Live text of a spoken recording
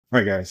All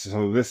right, guys,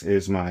 so this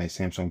is my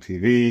Samsung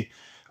TV.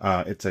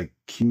 It's a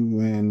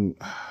QN,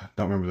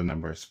 don't remember the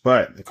numbers,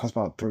 but it cost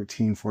about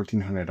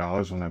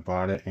 $1,400 when I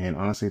bought it. And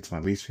honestly, it's my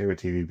least favorite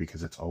TV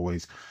because it's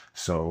always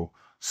so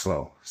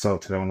slow. So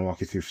today I want to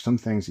walk you through some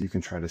things that you can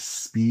try to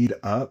speed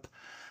up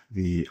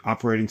the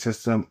operating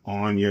system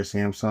on your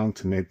Samsung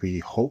to maybe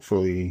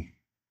hopefully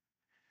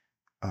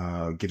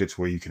get it to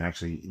where you can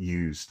actually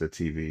use the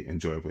TV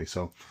enjoyably.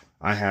 So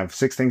I have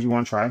 6 things we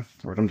want to try.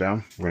 Write them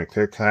down. We're going to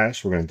clear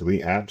cache. We're going to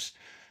delete apps.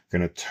 We're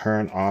going to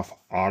turn off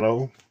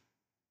auto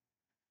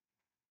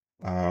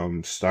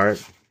start.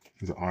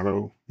 Is it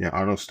auto? Yeah,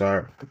 auto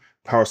start.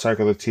 Power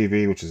cycle the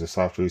TV, which is a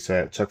soft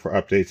reset. Check for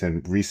updates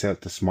and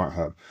reset the Smart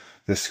Hub.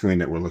 This screen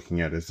that we're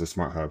looking at is the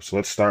Smart Hub. So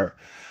let's start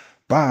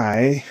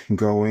by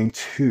going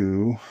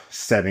to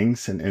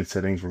settings. And in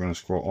settings, we're going to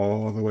scroll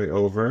all the way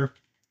over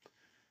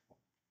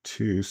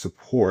to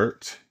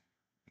support.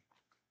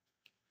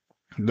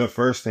 The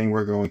first thing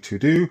we're going to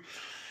do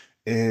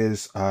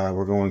is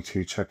we're going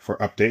to check for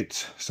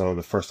updates. So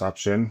the first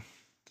option,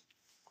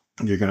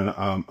 you're going to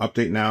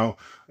update now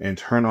and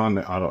turn on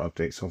the auto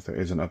update. So if there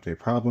is an update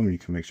problem, you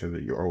can make sure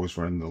that you're always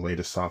running the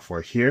latest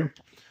software here.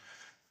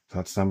 So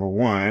that's number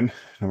one.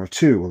 Number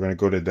two, we're going to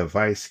go to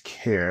device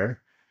care.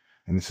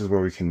 And this is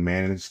where we can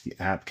manage the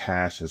app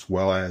cache as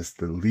well as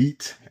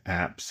delete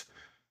apps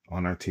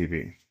on our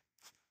TV.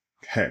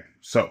 Okay,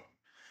 so it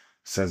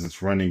says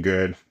it's running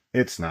good.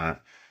 It's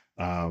not.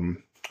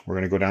 We're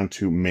going to go down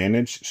to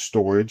manage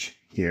storage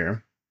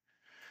here.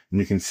 And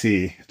you can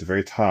see at the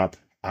very top,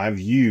 I've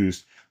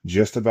used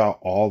just about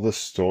all the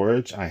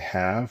storage I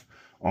have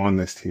on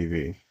this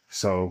TV.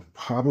 So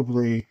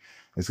probably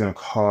it's going to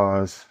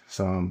cause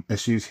some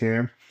issues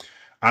here.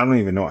 I don't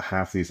even know what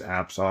half these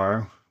apps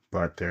are,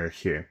 but they're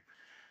here.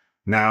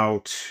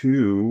 Now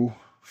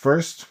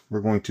first, we're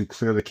going to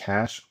clear the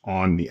cache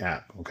on the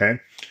app, okay?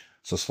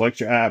 So select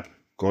your app,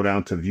 go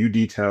down to view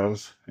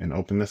details and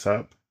open this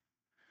up.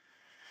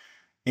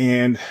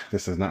 And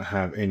this does not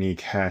have any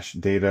cache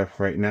data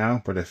right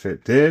now, but if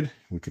it did,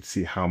 we could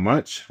see how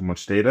much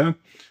data,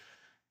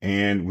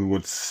 and we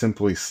would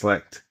simply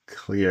select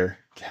clear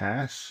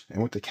cache.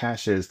 And what the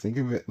cache is, think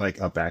of it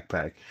like a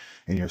backpack,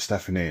 and you're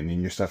stuffing in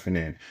and you're stuffing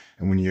in.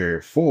 And when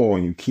you're full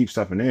and you keep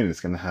stuffing in, it's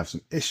going to have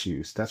some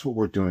issues. That's what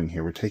we're doing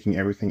here. We're taking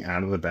everything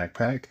out of the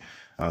backpack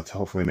to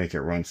hopefully make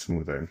it run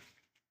smoother.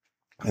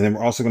 And then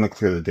we're also going to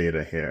clear the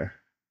data here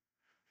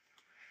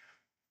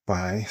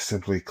by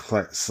simply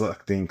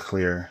selecting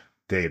clear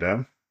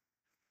data.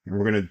 And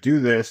we're going to do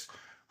this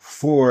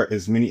for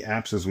as many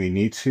apps as we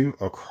need to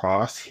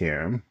across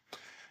here.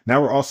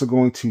 Now we're also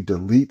going to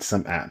delete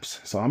some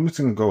apps. So I'm just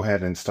going to go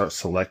ahead and start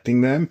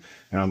selecting them.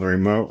 And on the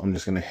remote, I'm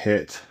just going to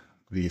hit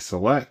the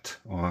select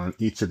on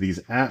each of these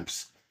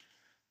apps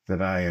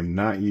that I am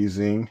not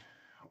using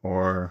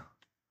or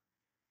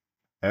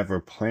ever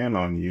plan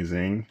on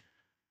using.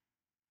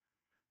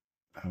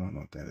 I don't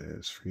know what that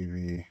is.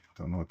 Freebie.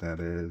 Don't know what that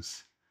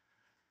is.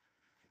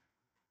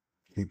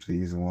 Keep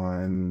these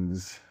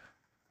ones.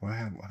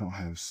 I don't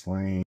have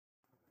Sling.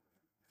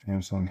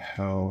 Samsung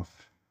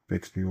Health.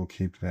 Bixby will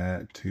keep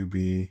that.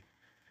 2B.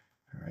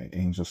 All right,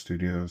 Angel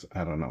Studios.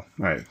 I don't know.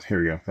 All right,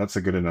 here we go. That's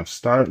a good enough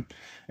start.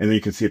 And then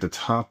you can see at the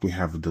top, we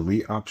have a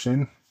delete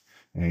option.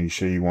 And you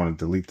sure you want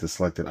to delete the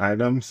selected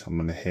items. I'm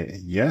going to hit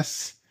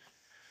yes.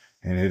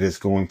 And it is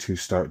going to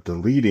start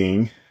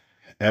deleting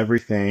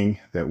everything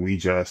that we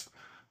just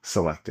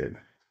selected.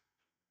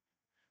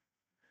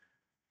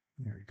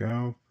 There we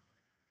go.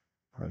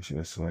 Probably should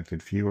have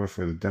selected fewer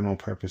for the demo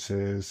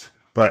purposes.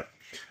 But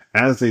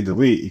as they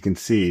delete, you can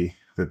see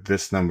that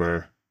this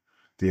number,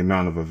 the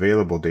amount of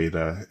available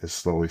data, is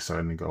slowly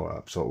starting to go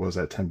up. So it was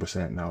at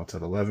 10%, now it's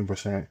at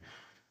 11%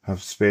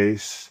 of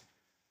space.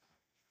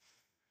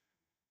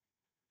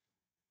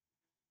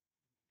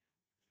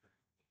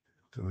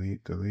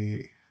 Delete,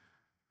 delete.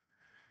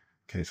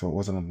 Okay, so it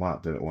wasn't a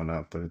lot that it went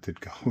up, but it did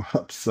go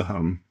up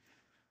some.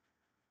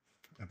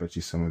 I bet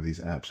you some of these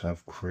apps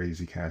have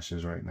crazy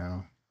caches right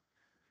now.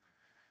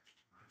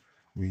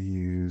 We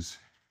use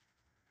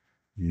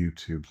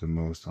YouTube the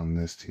most on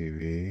this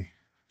TV.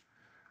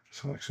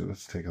 So actually,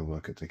 let's take a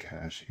look at the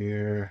cache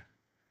here.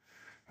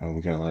 Oh,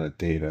 we got a lot of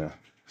data.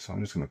 So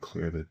I'm just going to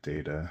clear the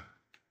data.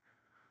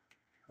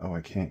 Oh,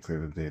 I can't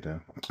clear the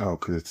data. Oh,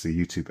 because it's the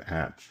YouTube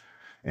app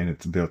and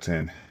it's built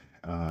in.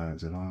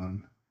 Is it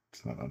on?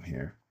 It's not on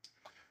here.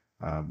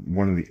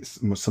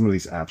 Some of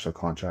these apps are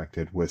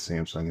contracted with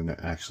Samsung and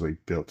they're actually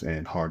built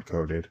in, hard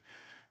coded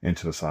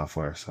into the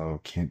software.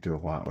 So can't do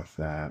a lot with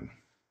that,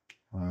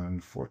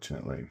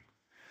 unfortunately.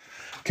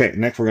 Okay,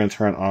 next we're going to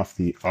turn off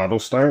the auto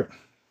start.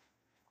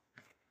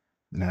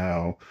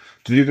 Now,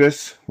 to do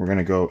this, we're going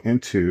to go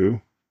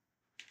into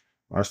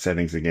our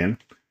settings again.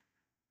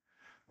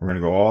 We're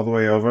going to go all the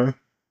way over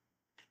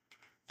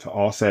to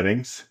all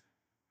settings.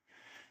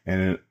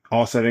 And in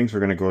all settings,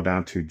 we're going to go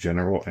down to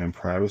general and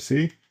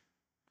privacy.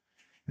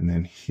 And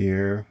then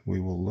here we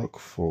will look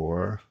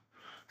for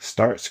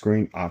start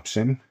screen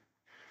option.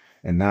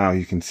 And now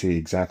you can see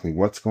exactly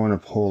what's going to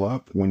pull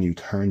up when you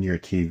turn your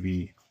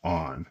TV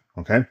on.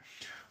 Okay.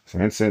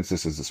 For instance,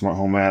 this is the smart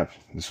home app.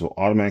 This will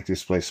automatically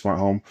display smart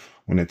home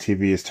when the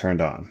TV is turned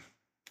on.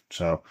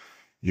 So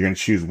you're going to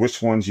choose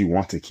which ones you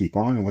want to keep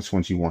on and which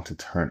ones you want to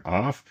turn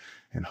off.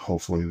 And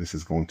hopefully this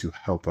is going to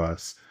help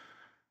us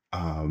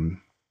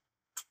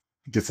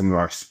get some of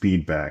our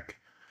speed back.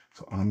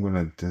 So I'm going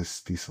to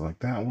just deselect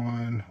that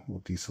one.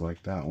 We'll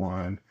deselect that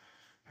one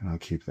and I'll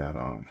keep that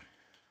on.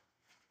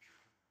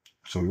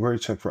 So we already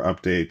checked for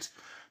updates.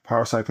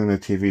 Power cycling the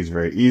TV is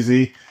very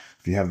easy.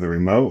 If you have the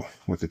remote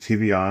with the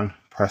TV on,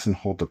 press and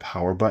hold the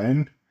power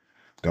button.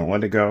 Don't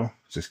let it go.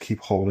 Just keep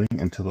holding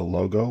until the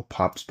logo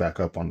pops back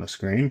up on the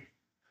screen.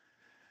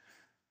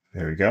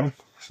 There we go.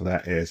 So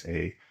that is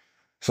a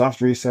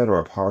soft reset or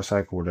a power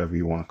cycle, whatever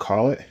you want to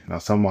call it. Now,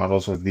 some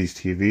models with these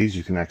TVs,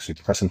 you can actually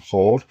press and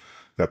hold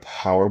the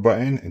power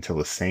button until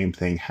the same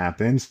thing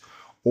happens,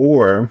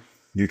 or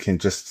you can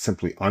just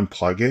simply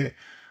unplug it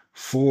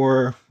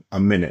for a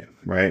minute,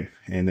 right?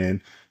 And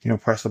then,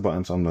 press the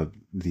buttons on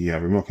the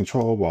remote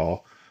control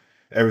while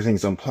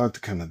everything's unplugged to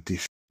kind of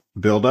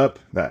build up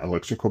that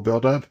electrical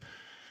buildup,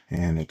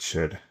 and it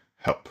should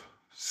help.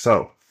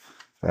 So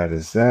that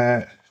is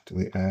that.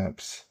 Delete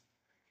apps.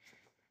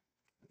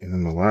 And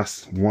then the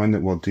last one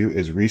that we'll do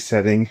is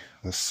resetting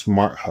the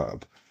Smart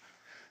Hub.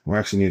 We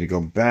actually need to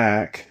go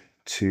back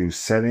to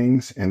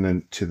settings and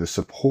then to the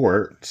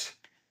support.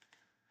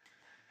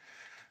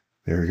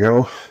 There we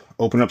go.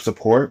 Open up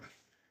support.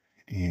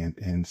 And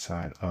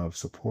inside of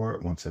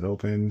support, once it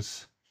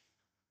opens,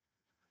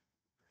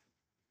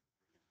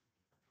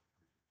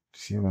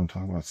 see what I'm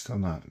talking about? It's still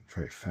not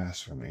very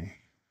fast for me.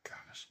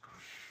 Gosh.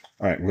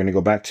 All right, we're going to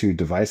go back to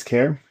device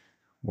care.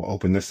 We'll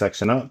open this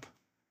section up.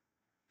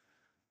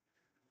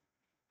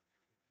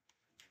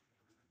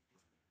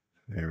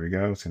 There we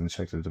go. It's going to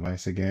check the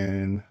device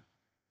again.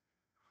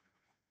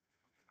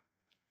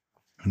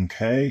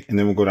 Okay, and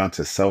then we'll go down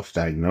to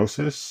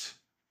self-diagnosis.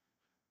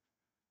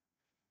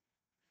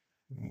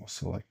 We'll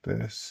select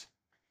this.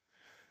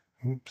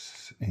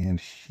 Oops, and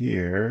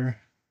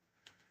here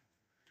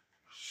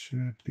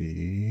should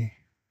be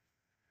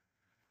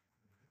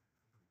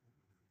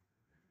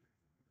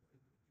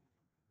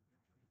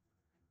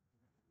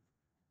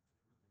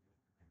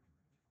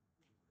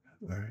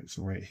all right.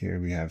 So right here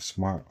we have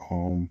smart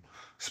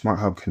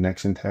hub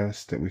connection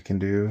test that we can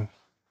do.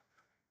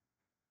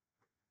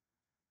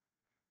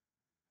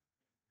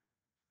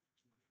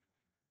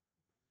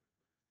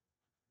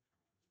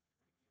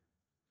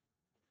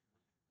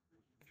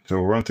 So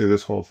we'll run through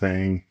this whole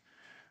thing.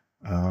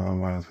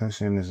 While the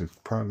question is in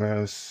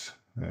progress,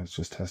 it's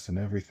just testing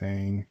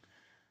everything.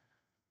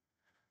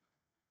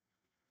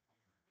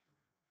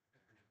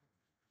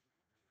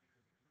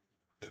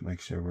 To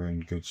make sure we're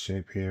in good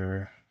shape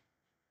here.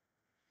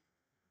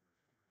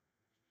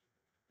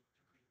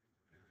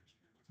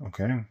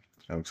 Okay,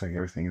 so it looks like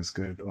everything is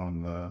good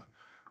on the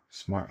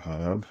Smart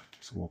Hub.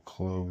 So we'll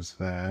close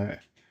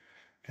that.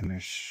 And there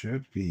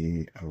should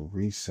be a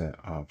reset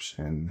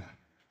option.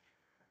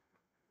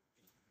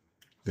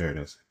 There it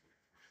is.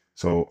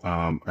 So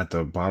at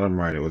the bottom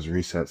right, it was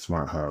reset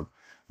Smart Hub.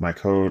 My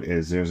code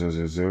is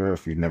 0000.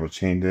 If you've never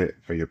changed it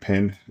for your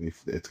PIN,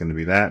 it's going to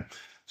be that.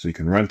 So you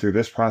can run through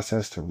this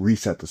process to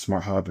reset the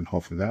Smart Hub, and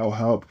hopefully that will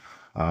help.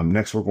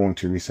 Next, we're going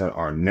to reset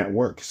our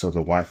network. So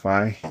the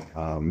Wi-Fi,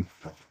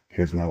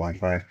 here's my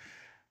Wi-Fi.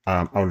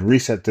 I would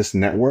reset this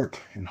network,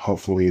 and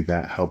hopefully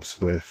that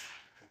helps with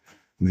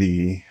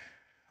the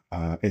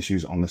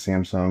issues on the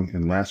Samsung.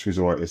 And last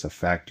resort is a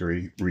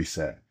factory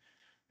reset.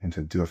 And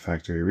to do a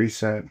factory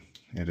reset,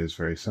 it is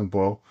very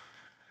simple.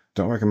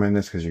 Don't recommend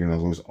this because you're going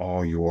to lose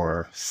all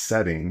your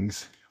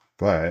settings.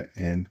 But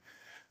in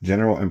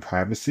general and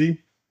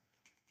privacy,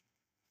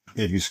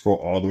 if you scroll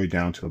all the way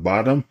down to the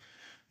bottom,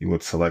 you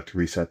would select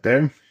reset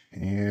there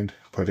and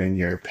put in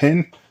your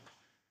PIN,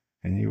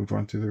 and you would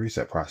run through the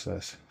reset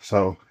process.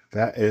 So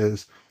that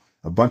is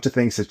a bunch of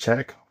things to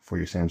check for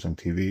your Samsung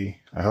TV.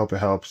 I hope it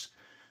helps.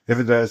 If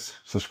it does,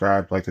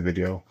 subscribe, like the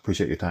video.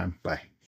 Appreciate your time. Bye.